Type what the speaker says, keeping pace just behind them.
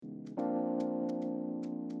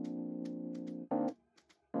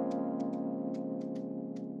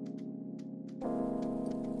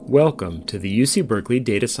Welcome to the UC Berkeley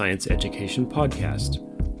Data Science Education Podcast.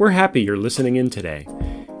 We're happy you're listening in today.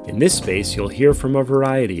 In this space, you'll hear from a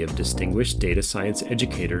variety of distinguished data science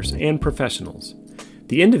educators and professionals.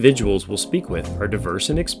 The individuals we'll speak with are diverse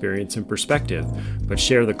in experience and perspective, but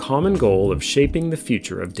share the common goal of shaping the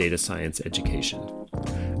future of data science education.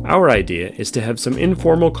 Our idea is to have some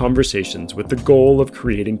informal conversations with the goal of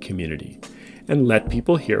creating community and let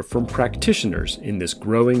people hear from practitioners in this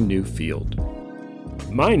growing new field.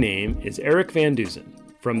 My name is Eric Van Duzen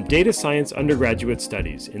from Data Science Undergraduate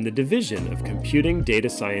Studies in the Division of Computing, Data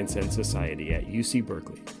Science, and Society at UC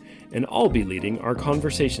Berkeley, and I'll be leading our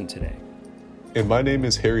conversation today. And my name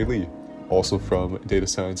is Harry Lee, also from Data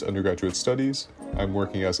Science Undergraduate Studies. I'm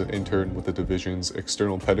working as an intern with the division's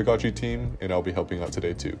external pedagogy team, and I'll be helping out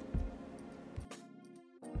today too.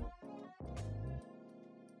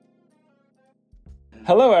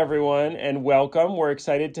 Hello, everyone, and welcome. We're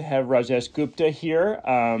excited to have Rajesh Gupta here.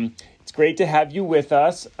 It's great to have you with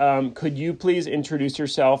us. Could you please introduce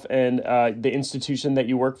yourself and the institution that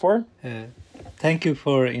you work for? Thank you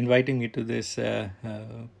for inviting me to this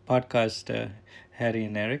podcast, Harry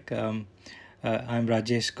and Eric. I'm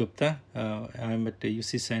Rajesh Gupta. I'm at the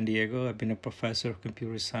UC San Diego. I've been a professor of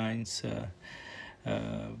computer science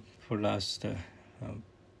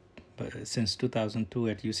since 2002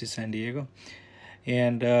 at UC San Diego.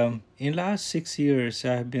 And in last 6 years,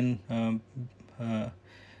 I have been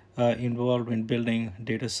involved in building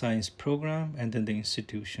data science program and then the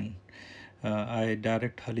institution. I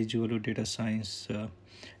direct Halijuolu Data Science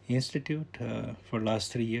Institute for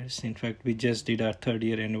last 3 years. In fact, we just did our 3rd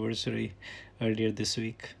year anniversary earlier this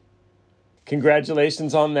week.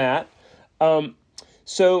 Congratulations on that.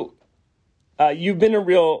 So you've been a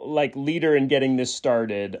real leader in getting this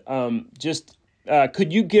started.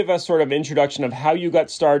 Could you give us sort of introduction of how you got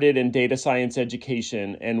started in data science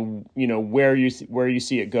education and where you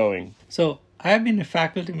see it going? So I have been a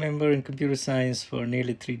faculty member in computer science for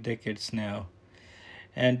nearly 3 decades now.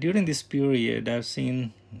 And during this period,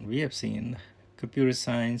 we have seen computer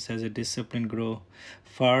science as a discipline grow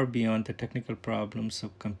far beyond the technical problems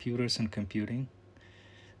of computers and computing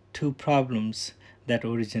to problems that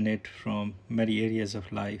originate from many areas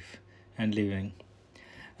of life and living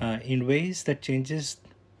in ways that changes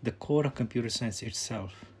the core of computer science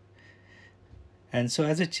itself. And so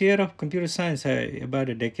as a chair of computer science, about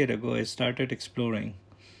a decade ago, I started exploring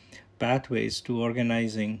pathways to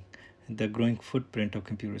organizing the growing footprint of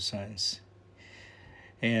computer science.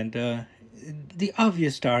 And the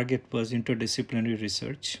obvious target was interdisciplinary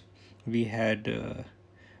research. We had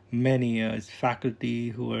many faculty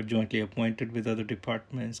who were jointly appointed with other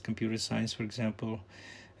departments, computer science, for example.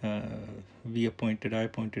 I appointed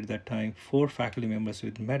at that time 4 faculty members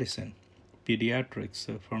with medicine, pediatrics,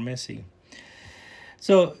 pharmacy.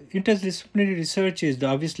 So interdisciplinary research is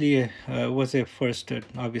obviously was a first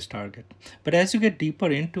obvious target. But as you get deeper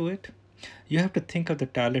into it, you have to think of the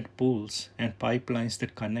talent pools and pipelines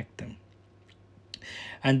that connect them.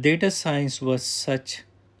 And data science was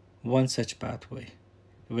one such pathway.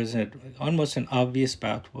 It was almost an obvious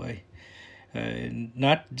pathway.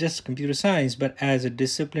 Not just computer science, but as a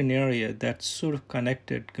discipline area that sort of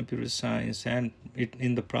connected computer science and it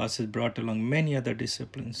in the process brought along many other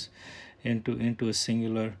disciplines into a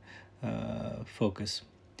singular focus.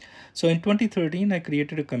 So in 2013, I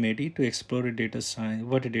created a committee to explore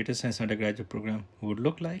what a data science undergraduate program would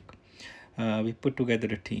look like. We put together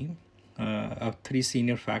a team of 3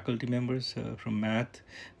 senior faculty members from math,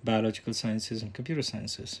 biological sciences, and computer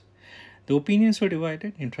sciences. The opinions were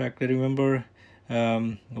divided. In fact, I remember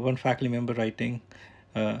one faculty member writing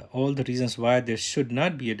all the reasons why there should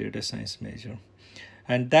not be a data science major.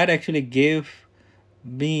 And that actually gave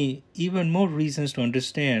me even more reasons to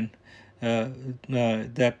understand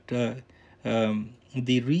that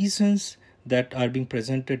the reasons that are being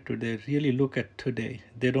presented today really look at today.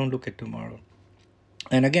 They don't look at tomorrow.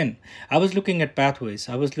 And again, I was looking at pathways.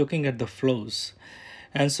 I was looking at the flows.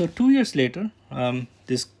 And so 2 years later,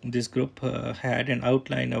 this group had an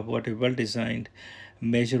outline of what a well-designed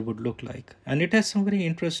measure would look like. And it has some very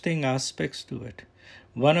interesting aspects to it.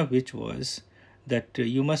 One of which was that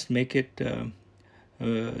you must make it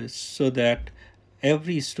so that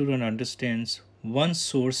every student understands one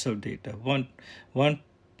source of data, one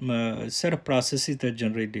set of processes that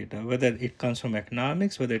generate data, whether it comes from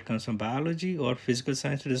economics, whether it comes from biology or physical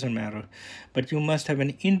science, it doesn't matter. But you must have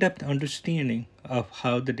an in-depth understanding of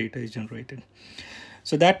how the data is generated.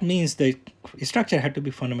 So that means the structure had to be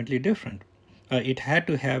fundamentally different. It had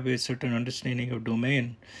to have a certain understanding of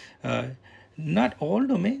domain, not all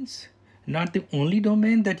domains, not the only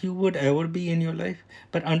domain that you would ever be in your life,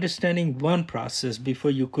 but understanding one process before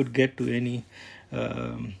you could get to any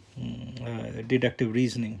deductive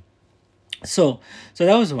reasoning. So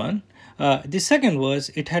that was one. The second was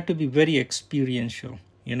it had to be very experiential.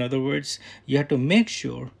 In other words, you had to make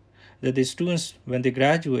sure that the students, when they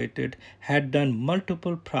graduated, had done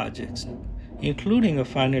multiple projects, including a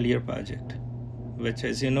final year project, which,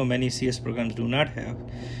 as you know, many CS programs do not have.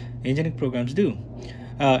 Engineering programs do.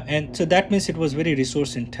 And so that means it was very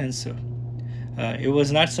resource intensive. It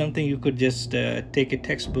was not something you could just take a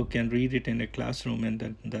textbook and read it in a classroom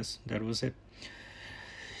and that was it.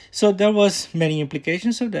 So there was many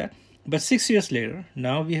implications of that. But 6 years later,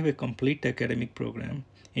 now we have a complete academic program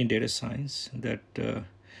in data science that,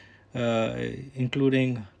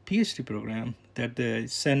 including PhD program that the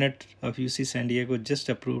Senate of UC San Diego just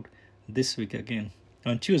approved this week again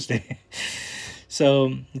on Tuesday.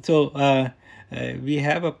 So we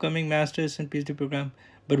have upcoming master's and PhD program,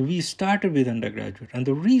 but we started with undergraduate. And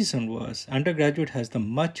the reason was undergraduate has the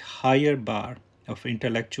much higher bar of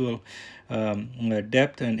intellectual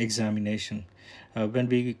depth and examination. When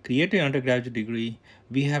we create an undergraduate degree,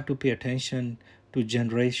 we have to pay attention to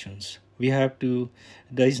generations. There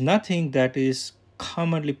is nothing that is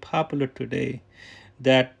commonly popular today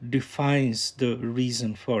that defines the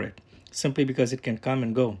reason for it, simply because it can come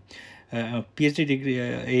and go. A PhD degree,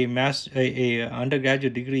 a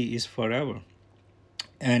undergraduate degree is forever.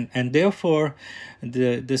 And therefore,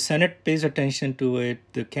 the Senate pays attention to it,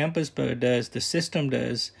 the campus does, the system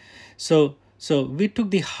does. So we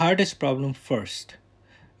took the hardest problem first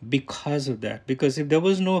because of that. Because if there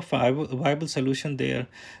was no viable solution there,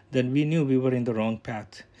 then we knew we were in the wrong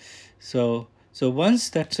path. So once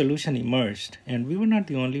that solution emerged, and we were not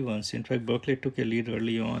the only ones. In fact, Berkeley took a lead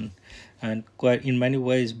early on, and quite in many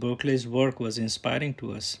ways, Berkeley's work was inspiring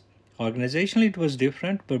to us. Organizationally, it was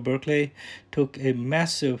different, but Berkeley took a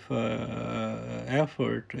massive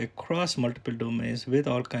effort across multiple domains with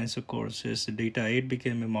all kinds of courses. Data 8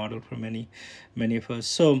 became a model for many of us.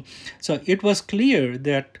 So it was clear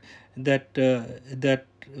that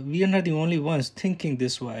we are not the only ones thinking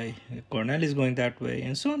this way. Cornell is going that way,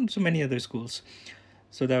 and so on. So many other schools.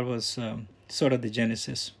 So that was sort of the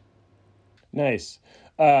genesis. Nice.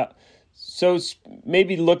 So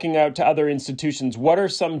maybe looking out to other institutions, what are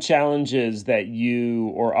some challenges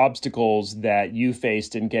or obstacles that you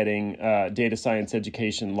faced in getting data science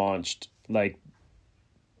education launched, like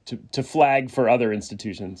to flag for other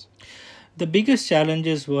institutions? The biggest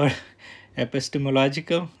challenges were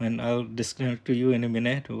epistemological, and I'll describe to you in a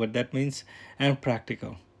minute what that means, and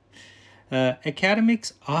practical.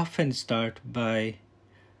 Academics often start by,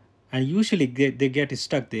 and usually they get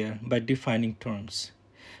stuck there by defining terms.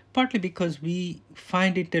 Partly because we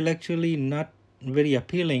find intellectually not very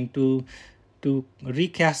appealing to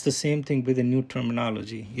recast the same thing with a new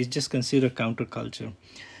terminology. It's just considered counterculture.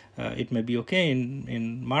 It may be okay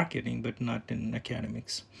in marketing, but not in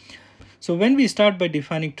academics. So when we start by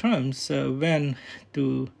defining terms, when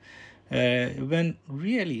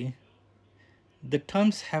really the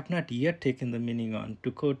terms have not yet taken the meaning on,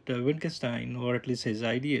 to quote Wittgenstein, or at least his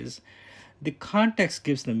ideas, the context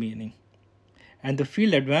gives the meaning. And the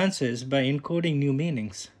field advances by encoding new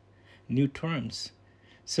meanings, new terms.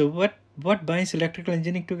 So what binds electrical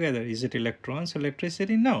engineering together? Is it electrons,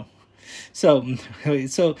 electricity? No. So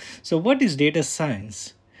what is data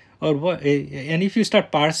science? Or what? And if you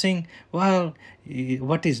start parsing, well,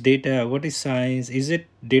 what is data? What is science? Is it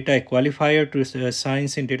data a qualifier to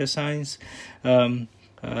science in data science,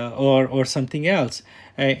 or something else?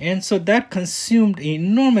 And so that consumed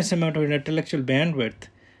enormous amount of intellectual bandwidth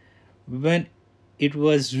when it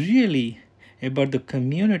was really about the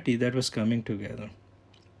community that was coming together.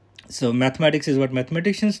 So mathematics is what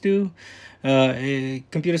mathematicians do.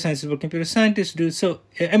 Computer science is what computer scientists do. So,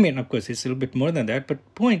 I mean, of course, it's a little bit more than that.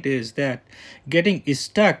 But point is that getting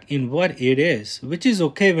stuck in what it is, which is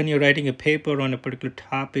okay when you're writing a paper on a particular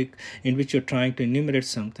topic in which you're trying to enumerate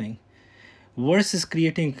something, versus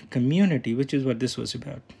creating a community, which is what this was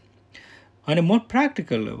about. On a more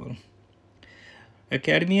practical level,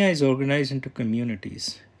 academia is organized into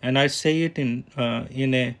communities, and I say it in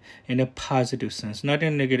a positive sense, not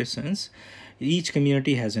in a negative sense. Each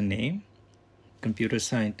community has a name: computer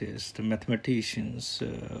scientists, mathematicians,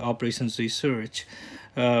 operations research,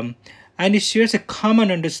 and it shares a common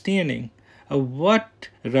understanding of what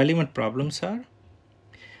relevant problems are,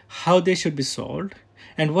 how they should be solved,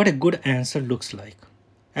 and what a good answer looks like.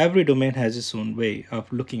 Every domain has its own way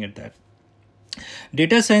of looking at that.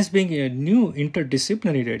 Data science being a new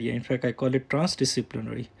interdisciplinary area, in fact, I call it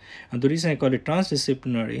transdisciplinary. And the reason I call it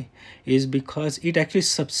transdisciplinary is because it actually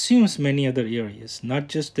subsumes many other areas, not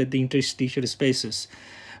just the interstitial spaces.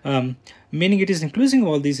 Meaning it is including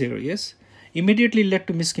all these areas, immediately led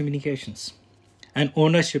to miscommunications. and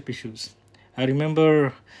ownership issues. I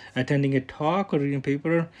remember attending a talk or reading a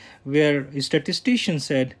paper where a statistician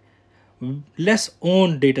said, let's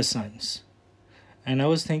own data science. And I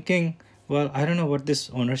was thinking, well, I don't know what this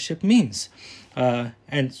ownership means.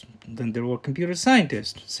 And then there were computer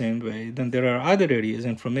scientists, same way. Then there are other areas,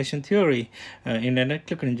 information theory, in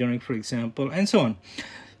electrical engineering, for example, and so on.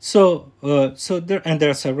 So there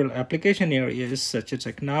are several application areas such as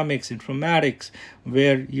economics, informatics,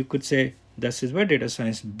 where you could say this is where data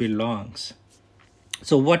science belongs.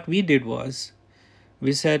 So what we did was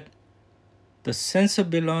we said the sense of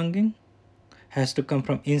belonging has to come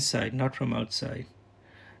from inside, not from outside.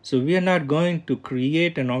 So we are not going to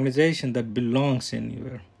create an organization that belongs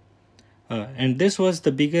anywhere. And this was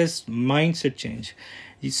the biggest mindset change.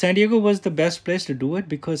 San Diego was the best place to do it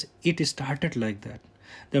because it started like that.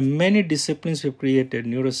 There are many disciplines we've created,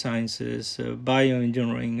 neurosciences,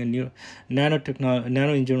 bioengineering, and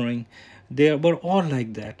nanoengineering. They were all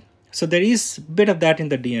like that. So there is a bit of that in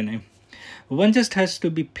the DNA. One just has to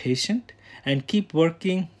be patient and keep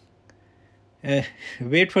working,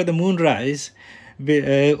 wait for the moon rise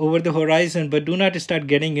over the horizon, but do not start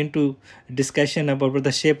getting into discussion about what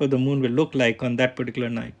the shape of the moon will look like on that particular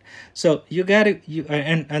night. So you got to,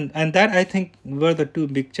 and that I think were the two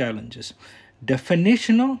big challenges: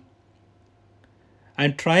 definitional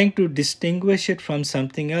and trying to distinguish it from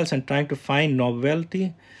something else and trying to find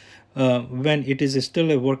novelty when it is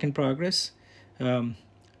still a work in progress, and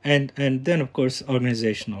then of course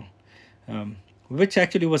organizational. Which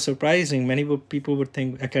actually was surprising. Many people would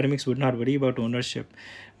think academics would not worry about ownership,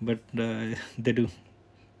 but they do.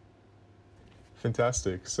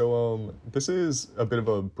 Fantastic. So, this is a bit of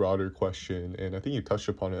a broader question, and I think you touched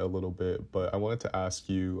upon it a little bit, but I wanted to ask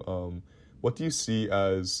you, what do you see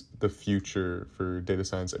as the future for data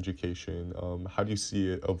science education? How do you see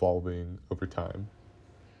it evolving over time?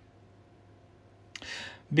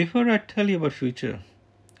 Before I tell you about future,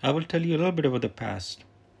 I will tell you a little bit about the past.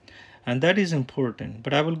 And that is important.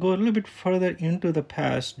 But I will go a little bit further into the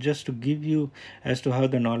past just to give you as to how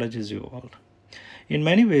the knowledge is evolved. In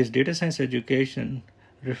many ways, data science education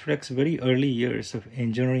reflects very early years of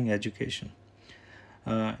engineering education,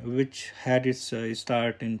 which had its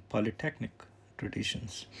start in polytechnic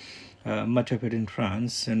traditions. Much of it in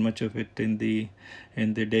France, and much of it in the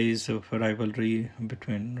days of rivalry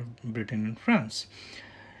between Britain and France.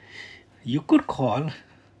 You could call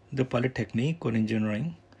the polytechnic or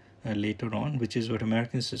engineering later on, which is what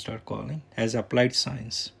Americans start calling, as applied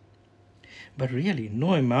science. But really,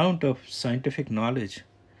 no amount of scientific knowledge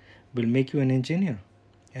will make you an engineer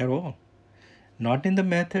at all. Not in the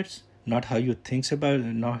methods, not how you think about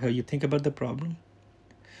the problem.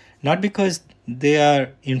 Not because they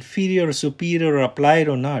are inferior or superior or applied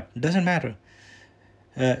or not. Doesn't matter.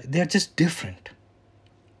 They are just different.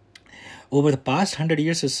 Over the past 100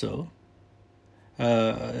 years or so,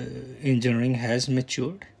 engineering has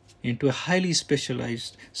matured into highly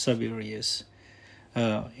specialized sub-areas.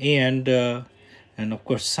 And of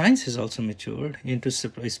course, science has also matured into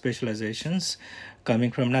specializations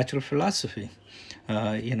coming from natural philosophy.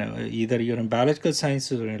 Either you're in biological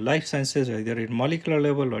sciences or in life sciences, or either at molecular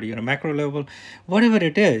level or you're at macro level, whatever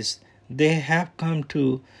it is, they have come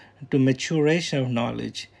to maturation of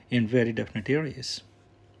knowledge in very definite areas.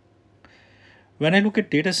 When I look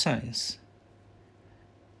at data science,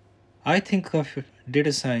 I think of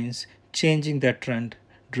data science changing that trend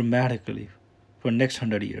dramatically for next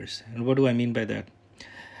 100 years. And what do I mean by that?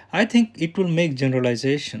 I think it will make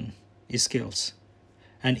generalization skills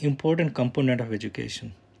an important component of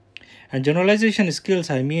education. And generalization skills,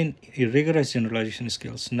 I mean rigorous generalization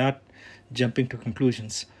skills, not jumping to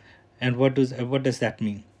conclusions. And what does that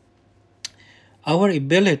mean? Our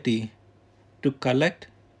ability to collect,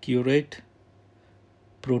 curate,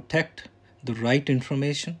 protect the right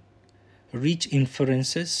information, reach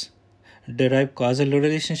inferences, derive causal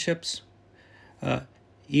relationships,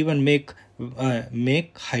 even make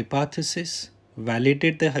hypotheses,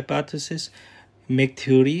 validate the hypothesis, make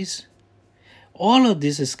theories. All of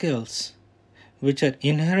these skills, which are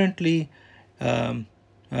inherently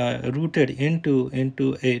rooted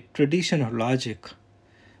into a tradition of logic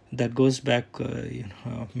that goes back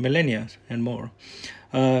millennia and more,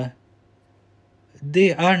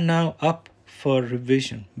 they are now up for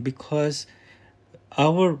revision because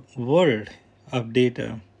our world of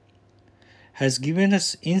data has given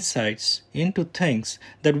us insights into things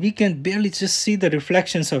that we can barely just see the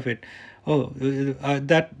reflections of it,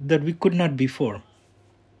 that we could not before.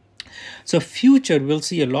 So future will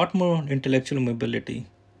see a lot more intellectual mobility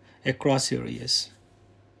across areas.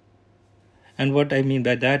 And what I mean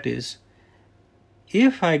by that is,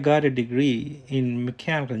 if I got a degree in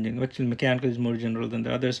mechanical engineering, actually mechanical is more general than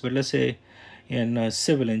the others, but let's say in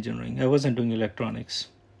civil engineering, I wasn't doing electronics.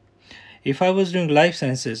 If I was doing life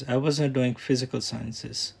sciences, I wasn't doing physical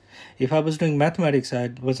sciences. If I was doing mathematics,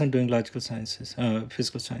 I wasn't doing logical sciences,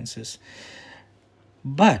 physical sciences.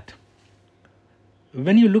 But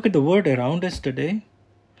when you look at the world around us today,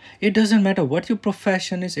 it doesn't matter what your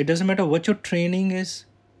profession is, it doesn't matter what your training is.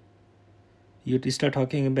 You start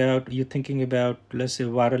you're thinking about, let's say,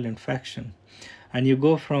 viral infection, and you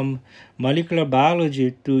go from molecular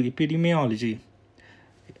biology to epidemiology.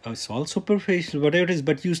 It's all superficial, whatever it is,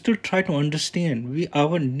 but you still try to understand.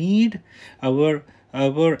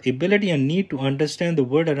 Our ability and need to understand the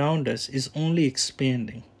world around us is only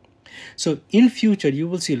expanding. So in future, you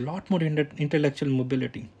will see a lot more intellectual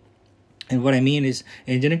mobility. And what I mean is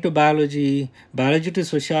engineering to biology, biology to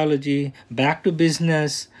sociology, back to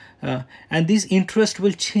business, and these interests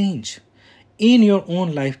will change in your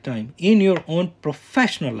own lifetime, in your own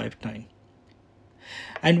professional lifetime.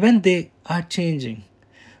 And when they are changing,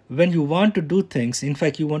 when you want to do things, in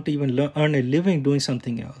fact, you want to even earn a living doing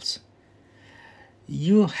something else,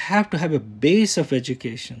 you have to have a base of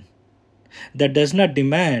education that does not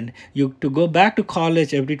demand you to go back to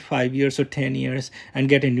college every 5 years or 10 years and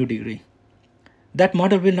get a new degree. That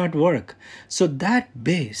model will not work. So that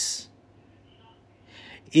base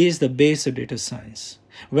is the base of data science.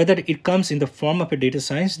 Whether it comes in the form of a data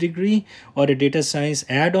science degree or a data science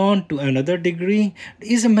add-on to another degree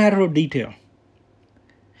is a matter of detail.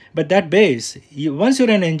 But that base, once you're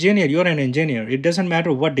an engineer, you're an engineer. It doesn't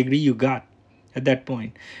matter what degree you got at that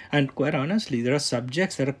point. And quite honestly, there are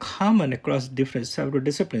subjects that are common across several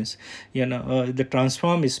disciplines. The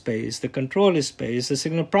transform space, the control space, the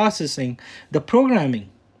signal processing, the programming.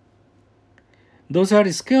 Those are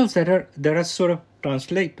skills that are sort of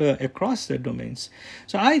translate across the domains.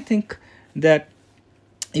 So I think that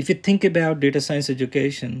if you think about data science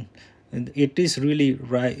education, it is really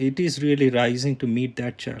rising to meet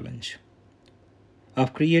that challenge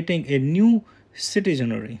of creating a new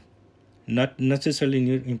citizenry, not necessarily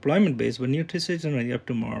new employment base, but new citizenry of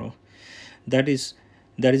tomorrow that is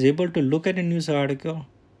able to look at a news article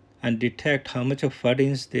and detect how much of FUD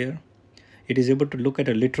is there. It is able to look at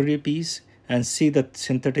a literary piece and see the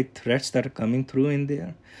synthetic threats that are coming through in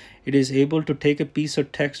there. It is able to take a piece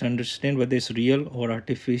of text and understand whether it's real or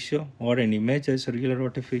artificial, or an image that's real or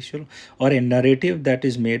artificial, or a narrative that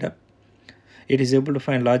is made up. It is able to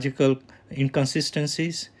find logical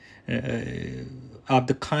inconsistencies of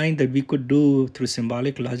the kind that we could do through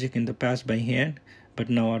symbolic logic in the past by hand, but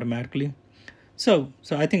now automatically. So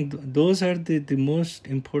I think those are the most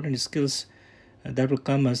important skills that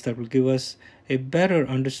will give us a better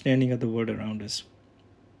understanding of the world around us.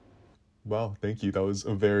 Wow, thank you. That was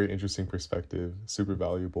a very interesting perspective, super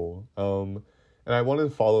valuable. And I wanted to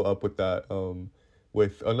follow up with that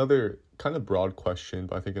with another kind of broad question,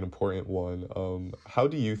 but I think an important one. How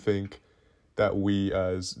do you think that we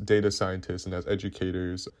as data scientists and as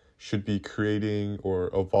educators should be creating or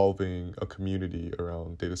evolving a community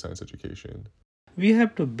around data science education? We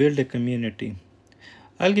have to build a community.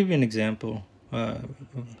 I'll give you an example.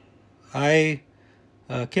 I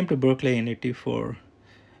came to Berkeley in '84,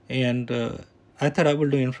 and I thought I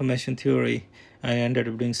would do information theory. I ended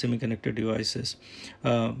up doing semiconductor devices.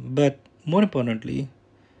 But more importantly,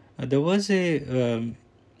 there was a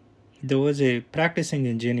practicing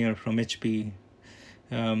engineer from HP.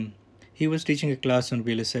 He was teaching a class on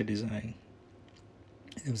real estate design.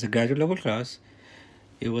 It was a graduate level class.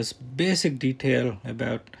 It was basic detail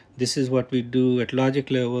about this is what we do at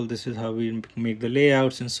logic level, this is how we make the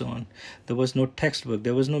layouts and so on. There was no textbook,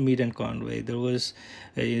 there was no Mead and Conway. There was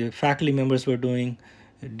faculty members were doing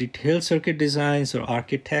detailed circuit designs or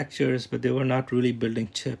architectures, but they were not really building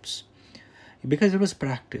chips because it was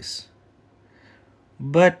practice.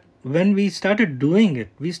 But when we started doing it,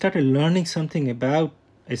 we started learning something about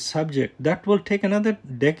a subject that will take another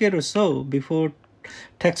decade or so before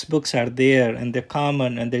textbooks are there and they're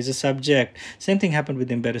common and there's a subject. Same thing happened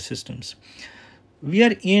with embedded systems. We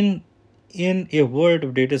are in a world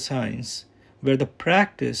of data science where the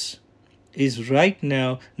practice is right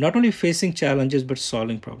now not only facing challenges but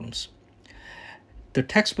solving problems. The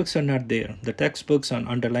textbooks are not there. The textbooks on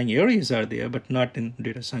underlying areas are there, but not in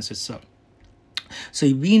data science itself. So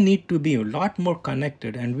we need to be a lot more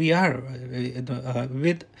connected, and we are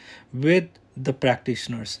with the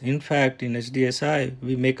practitioners. In fact, in HDSI,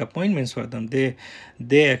 we make appointments for them. They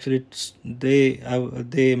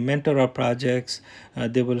mentor our projects.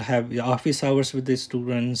 They will have office hours with the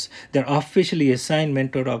students. They're officially assigned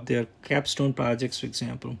mentor of their capstone projects, for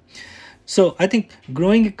example. So I think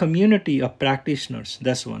growing a community of practitioners,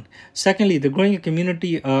 that's one. Secondly, the growing a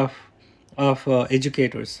community of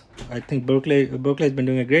educators. I think Berkeley has been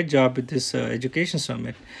doing a great job with this education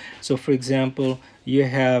summit. So, for example, you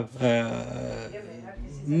have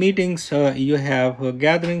meetings, you have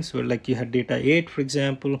gatherings where, like, you had Data 8, for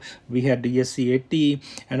example, we had DSCAT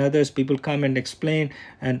and others. People come and explain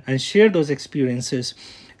and share those experiences.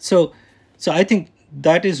 So I think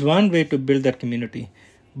that is one way to build that community.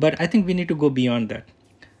 But I think we need to go beyond that.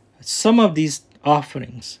 Some of these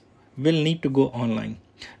offerings will need to go online,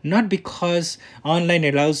 not because online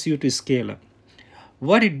allows you to scale up.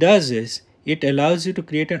 What it does is it allows you to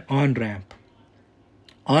create an on ramp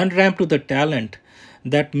to the talent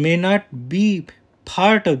that may not be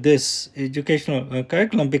part of this educational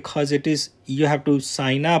curriculum, because it is, you have to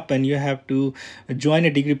sign up and you have to join a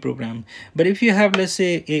degree program. But if you have, let's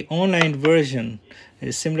say, a online version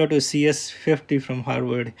similar to CS50 from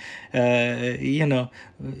Harvard, I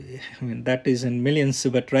mean, that is in millions,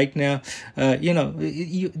 but right now,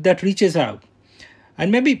 that reaches out,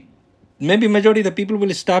 and maybe majority of the people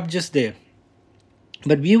will stop just there.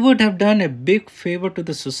 But we would have done a big favor to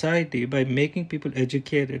the society by making people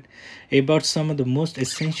educated about some of the most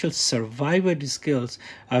essential survival skills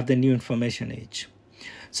of the new information age.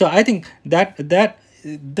 So I think that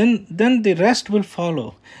then the rest will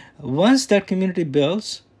follow. Once that community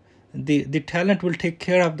builds, the talent will take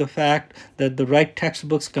care of the fact that the right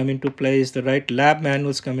textbooks come into place, the right lab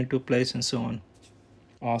manuals come into place, and so on.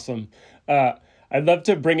 Awesome. I'd love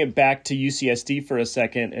to bring it back to UCSD for a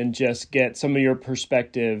second and just get some of your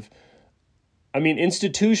perspective. I mean,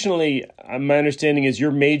 institutionally, my understanding is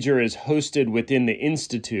your major is hosted within the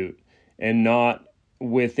institute and not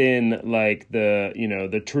within, like,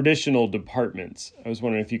 the traditional departments. I was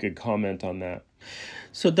wondering if you could comment on that.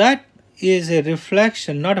 So that is a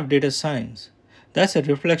reflection not of data science. That's a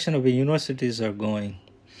reflection of where universities are going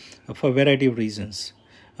for a variety of reasons.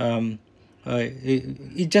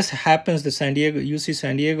 It just happens that UC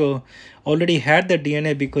San Diego already had the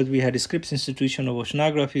DNA, because we had a Scripps Institution of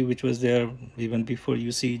Oceanography, which was there even before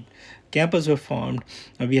UC campus were formed.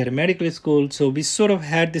 We had a medical school, so we sort of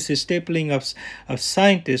had this stapling of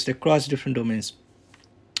scientists across different domains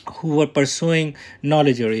who were pursuing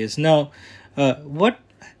knowledge areas. Now, what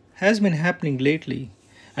has been happening lately,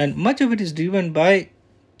 and much of it is driven by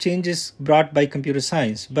changes brought by computer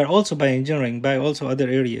science, but also by engineering, by also other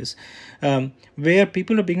areas, where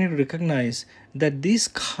people are beginning to recognize that these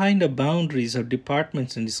kind of boundaries of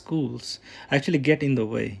departments and schools actually get in the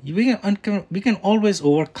way. We can always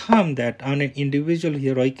overcome that on an individual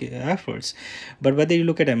heroic efforts. But whether you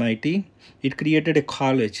look at MIT, it created a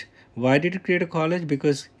college. Why did it create a college?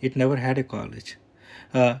 Because it never had a college.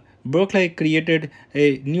 Berkeley created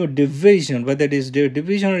a new division, whether it is their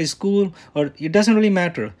division or a school, or it doesn't really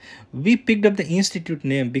matter. We picked up the institute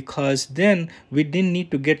name because then we didn't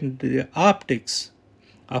need to get into the optics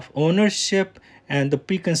of ownership and the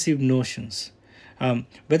preconceived notions.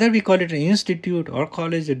 Whether we call it an institute or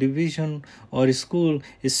college, a division or a school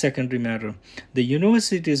is secondary matter. The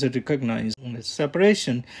universities are recognized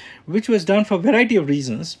separation, which was done for a variety of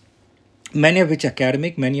reasons, many of which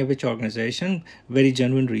academic, many of which organization, very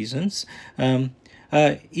genuine reasons,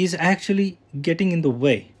 is actually getting in the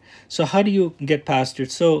way. So how do you get past it?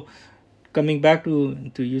 So coming back to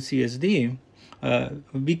UCSD,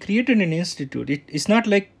 we created an institute. It's not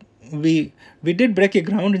like we did break a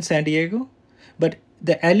ground in San Diego, but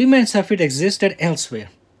the elements of it existed elsewhere.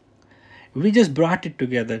 We just brought it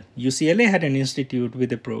together. UCLA had an institute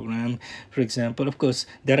with a program, for example. Of course,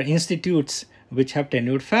 there are institutes which have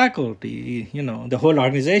tenured faculty, the whole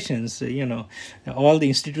organizations, all the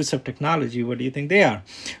institutes of technology. What do you think they are?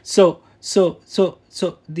 So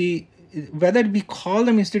the whether we call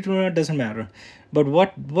them institute or not doesn't matter. But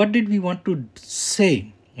what did we want to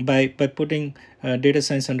say by putting data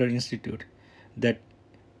science under institute? That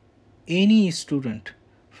any student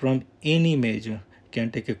from any major can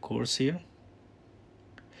take a course here,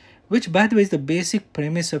 which, by the way, is the basic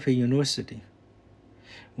premise of a university.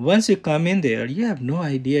 Once you come in there, you have no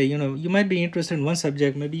idea. You might be interested in one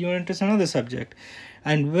subject, maybe you're interested in another subject.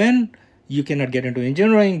 And when you cannot get into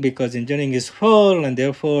engineering because engineering is full and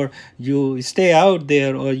therefore you stay out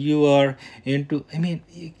there, or you are into,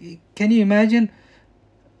 can you imagine?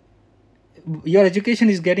 Your education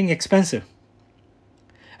is getting expensive.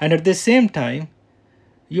 And at the same time,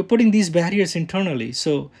 you're putting these barriers internally.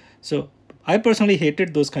 So I personally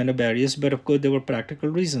hated those kind of barriers, but of course there were practical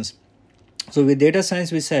reasons. So with data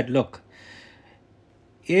science, we said, look,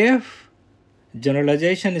 if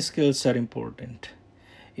generalization skills are important,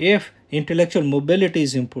 If intellectual mobility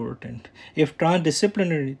is important, if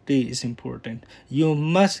transdisciplinarity is important, you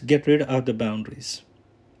must get rid of the boundaries.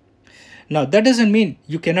 Now, that doesn't mean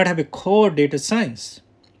you cannot have a core data science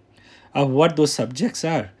of what those subjects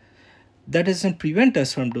are. That doesn't prevent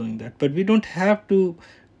us from doing that, but we don't have to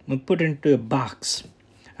put it into a box.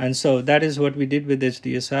 And so that is what we did with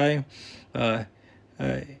HDSI. Uh,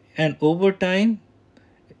 and over time,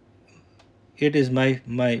 it is my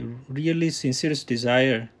really sincerest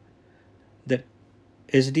desire that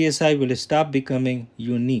HDSI will stop becoming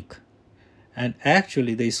unique, and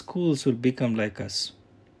actually the schools will become like us.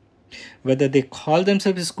 Whether they call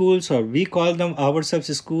themselves schools or we call them ourselves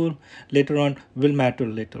a school later on will matter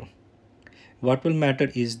little. What will matter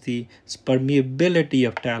is the permeability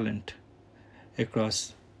of talent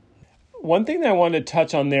across. One thing that I wanted to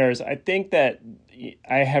touch on there is I think that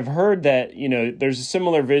I have heard that, there's a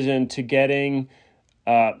similar vision to getting,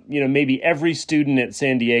 maybe every student at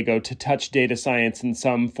San Diego to touch data science in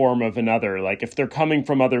some form of another. Like if they're coming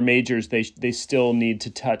from other majors, they still need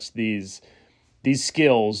to touch these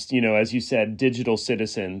skills, as you said, digital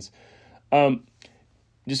citizens.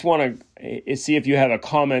 Just want to see if you have a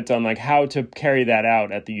comment on like how to carry that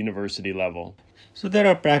out at the university level. So there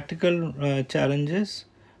are practical challenges,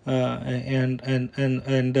 but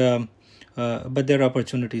there are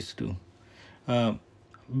opportunities too.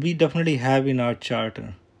 We definitely have in our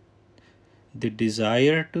charter the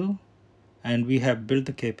desire to, and we have built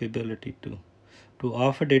the capability to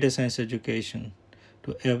offer data science education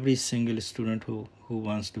to every single student who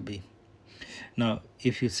wants to be. Now,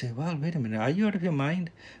 if you say, well, wait a minute, are you out of your mind?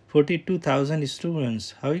 42,000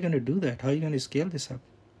 students, how are you going to do that? How are you going to scale this up?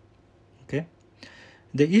 Okay.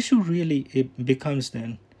 The issue really it becomes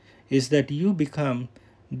then is that you become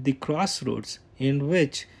the crossroads in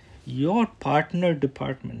which your partner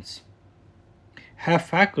departments have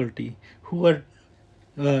faculty who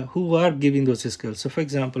are giving those skills. So, for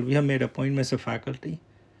example, we have made appointments of faculty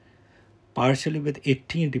partially with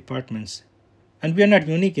 18 departments. And we are not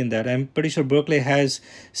unique in that. I'm pretty sure Berkeley has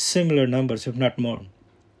similar numbers, if not more,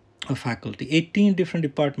 of faculty. 18 different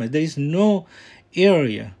departments. There is no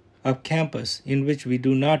area of campus in which we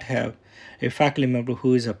do not have a faculty member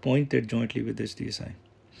who is appointed jointly with HDSI.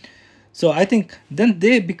 So I think then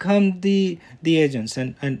they become the agents,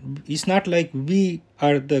 and it's not like we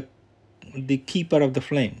are the keeper of the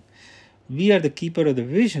flame. We are the keeper of the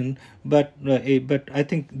vision, but I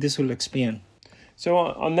think this will expand. So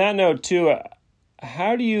on that note too,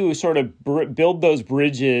 how do you sort of build those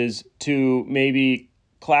bridges to maybe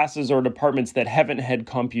classes or departments that haven't had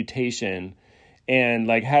computation, and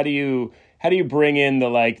like how do you bring in the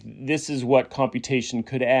like this is what computation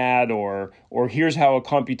could add, or here's how a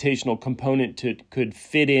computational component could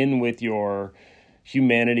fit in with your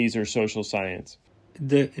humanities or social science?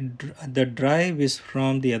 The drive is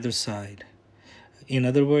from the other side. In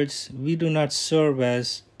other words, we do not serve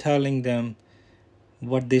as telling them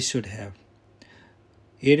what they should have.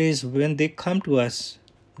 It is when they come to us,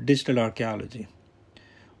 digital archaeology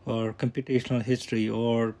or computational history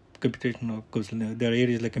or computational, of course, there are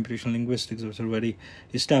areas like computational linguistics which are very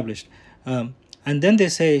established. And then they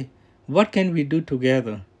say, what can we do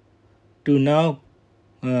together to now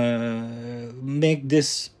make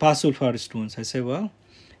this possible for our students? I say, well,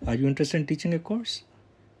 are you interested in teaching a course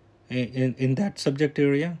in that subject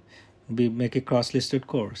area? We make a cross-listed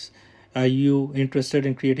course. Are you interested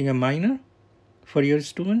in creating a minor for your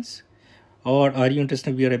students? Or are you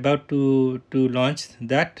interested? We are about to launch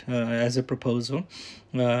that as a proposal,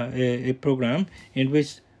 a program in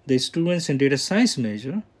which the students in data science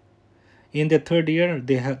major, in the third year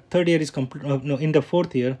is complete. In the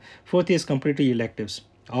fourth year is completely electives.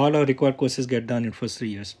 All our required courses get done in first 3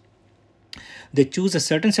 years. They choose a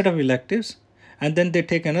certain set of electives, and then they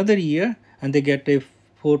take another year, and they get a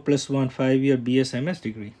 4+1 5-year BS/MS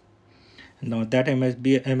degree. Now that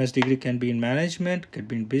MS degree can be in management, could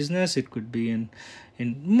be in business, it could be in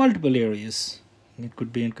multiple areas. It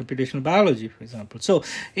could be in computational biology, for example. So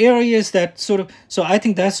areas that so I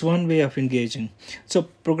think that's one way of engaging. So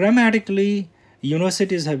programmatically,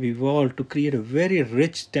 universities have evolved to create a very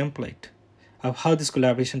rich template of how this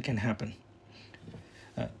collaboration can happen.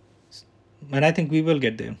 And I think we will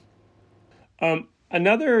get there.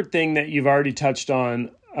 Another thing that you've already touched on,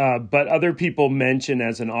 but other people mention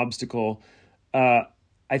as an obstacle,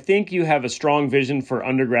 I think you have a strong vision for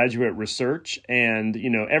undergraduate research, and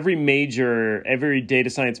every data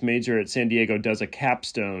science major at San Diego does a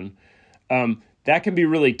capstone. That can be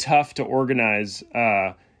really tough to organize,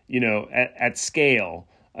 at scale.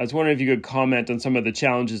 I was wondering if you could comment on some of the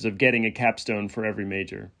challenges of getting a capstone for every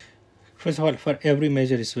major. First of all, for every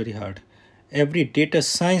major, it's very hard. every data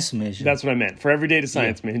science major. That's what I meant. For every data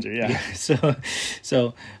science major, yeah.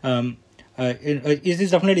 It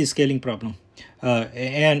is definitely a scaling problem,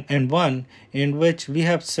 and one in which we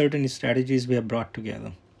have certain strategies we have brought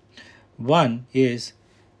together. One is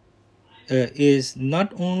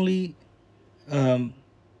not only um,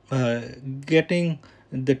 uh, getting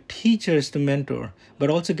the teachers to mentor, but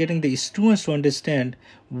also getting the students to understand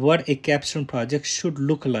what a capstone project should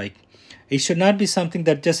look like. It should not be something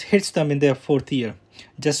that just hits them in their fourth year,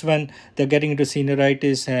 just when they're getting into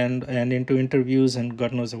senioritis and into interviews and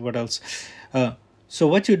God knows what else. So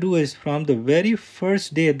what you do is from the very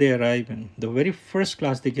first day they arrive in, the very first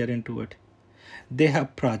class they get into it, they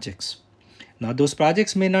have projects. Now, those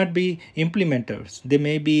projects may not be implementers. They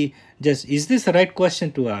may be just, is this the right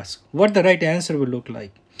question to ask? What the right answer will look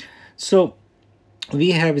like? So,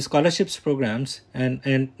 we have scholarships programs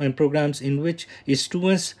and programs in which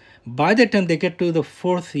students, by the time they get to the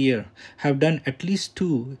fourth year, have done at least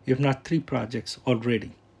 2, if not 3 projects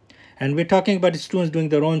already. And we're talking about students doing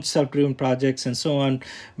their own self-driven projects and so on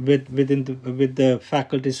with the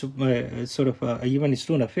faculty, even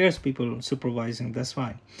student affairs people supervising. That's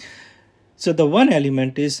fine. So the one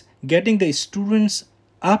element is getting the students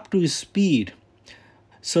up to speed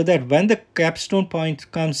so that when the capstone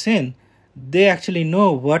point comes in, they actually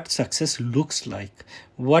know what success looks like,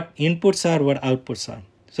 what inputs are, what outputs are.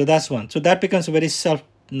 So that's one. So that becomes very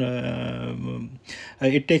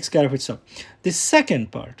it takes care of itself. The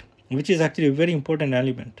second part, which is actually a very important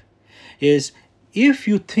element, is if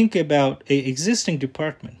you think about a existing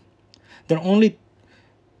department, there are only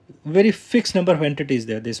very fixed number of entities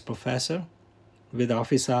there. There's professor with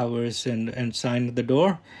office hours and sign at the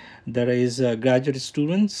door. There is graduate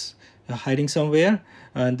students hiding somewhere,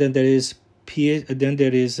 and then there is then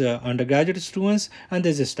there is undergraduate students, and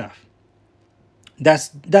there's a staff.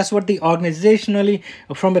 That's what the organizationally,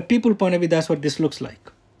 from a people point of view, that's what this looks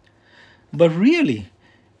like. But really,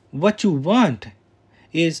 what you want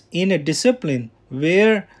is in a discipline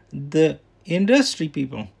where the industry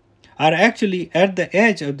people are actually at the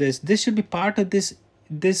edge of this. This should be part of this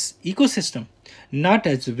ecosystem, not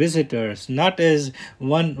as visitors, not as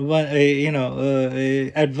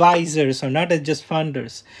advisors, or not as just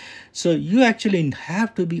funders. So you actually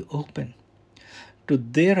have to be open to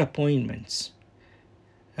their appointments.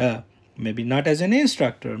 Maybe not as an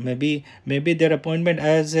instructor, maybe their appointment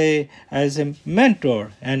as a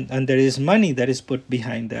mentor, and there is money that is put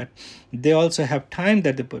behind that. They also have time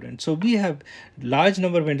that they put in. So we have large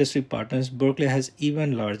number of industry partners. Berkeley has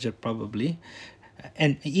even larger probably,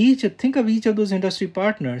 and think of each of those industry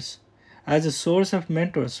partners as a source of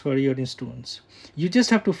mentors for your students. You just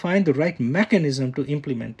have to find the right mechanism to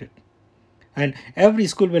implement it. And every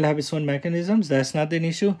school will have its own mechanisms. That's not an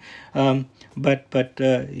issue, but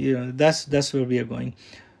that's where we are going.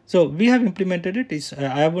 So we have implemented it.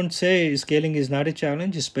 I wouldn't say scaling is not a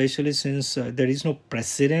challenge, especially since there is no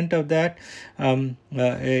precedent of that,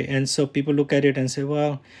 and so people look at it and say,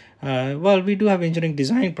 well, we do have engineering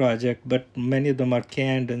design project, but many of them are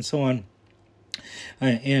canned and so on.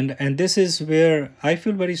 And this is where I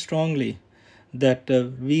feel very strongly that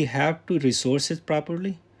we have to resource it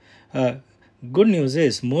properly. Good news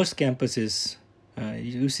is most campuses,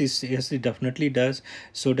 UCSC definitely does,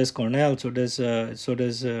 so does Cornell, so does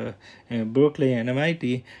Berkeley and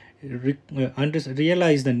MIT,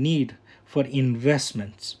 realize the need for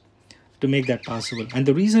investments to make that possible. And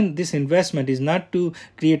the reason this investment is not to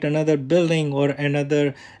create another building or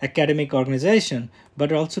another academic organization,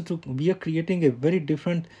 but also we are creating a very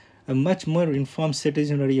different, a much more informed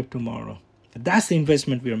citizenry of tomorrow. That's the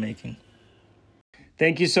investment we are making.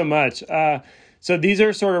 Thank you so much. So these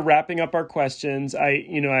are sort of wrapping up our questions.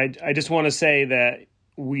 I just want to say that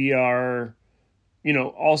we are,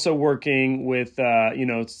 also working with,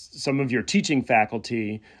 some of your teaching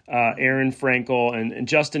faculty. Aaron Frankel and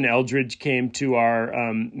Justin Eldridge came to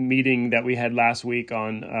our meeting that we had last week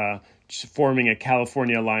on forming a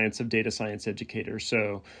California Alliance of Data Science Educators.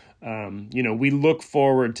 So, we look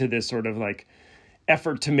forward to this sort of like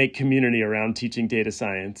effort to make community around teaching data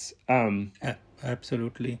science.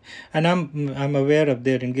 Absolutely, and I'm aware of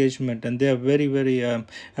their engagement, and they are very, very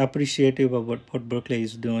appreciative of what Berkeley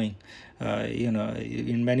is doing.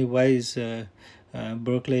 In many ways,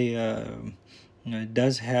 Berkeley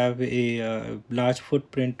does have a large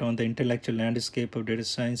footprint on the intellectual landscape of data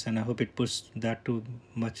science, and I hope it puts that to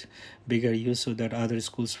much bigger use so that other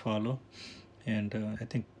schools follow. And I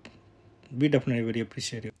think we definitely very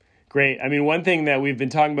appreciative. Great. I mean, one thing that we've been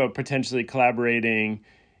talking about potentially collaborating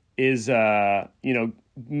is,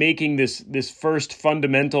 making this first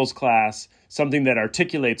fundamentals class something that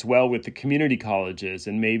articulates well with the community colleges,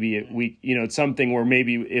 and maybe it's something where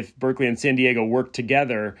maybe if Berkeley and San Diego work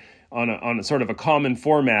together on a sort of a common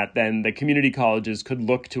format, then the community colleges could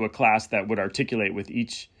look to a class that would articulate with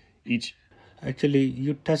each. Actually,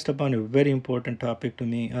 you touched upon a very important topic to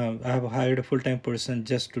me. I have hired a full-time person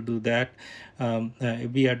just to do that.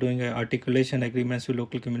 We are doing articulation agreements with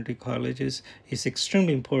local community colleges. It's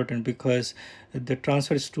extremely important because the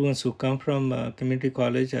transfer students who come from community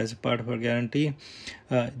college as a part of our guarantee,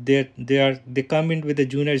 they come in with a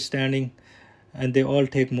junior standing, and they all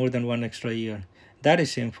take more than one extra year. That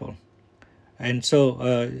is shameful. And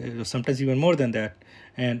so sometimes even more than that.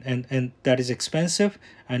 And that is expensive,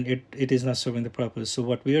 and it is not serving the purpose. So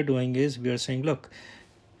what we are doing is we are saying, look,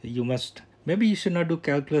 maybe you should not do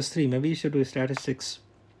calculus 3, maybe you should do statistics,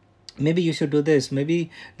 maybe you should do this,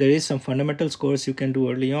 maybe there is some fundamentals course you can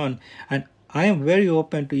do early on. And I am very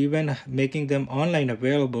open to even making them online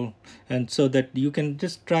available, and so that you can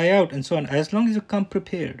just try out and so on, as long as you come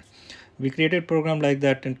prepared. We created a program like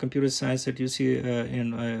that in computer science that you see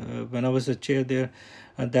when I was a chair there.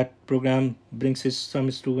 That program brings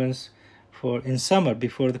some students in summer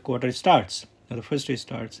before the quarter starts, or the first day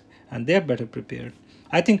starts, and they're better prepared.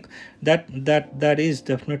 I think that is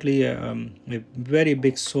definitely a very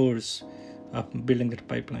big source of building that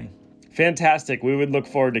pipeline. Fantastic. We would look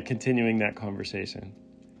forward to continuing that conversation.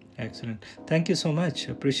 Excellent. Thank you so much.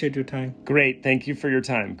 Appreciate your time. Great. Thank you for your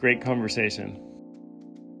time. Great conversation.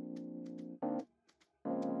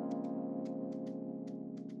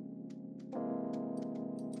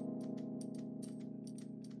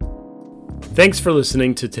 Thanks for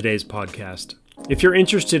listening to today's podcast. If you're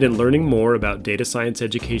interested in learning more about data science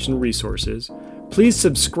education resources, please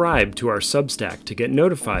subscribe to our Substack to get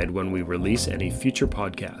notified when we release any future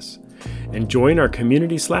podcasts. And join our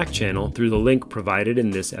community Slack channel through the link provided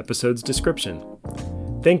in this episode's description.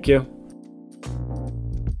 Thank you.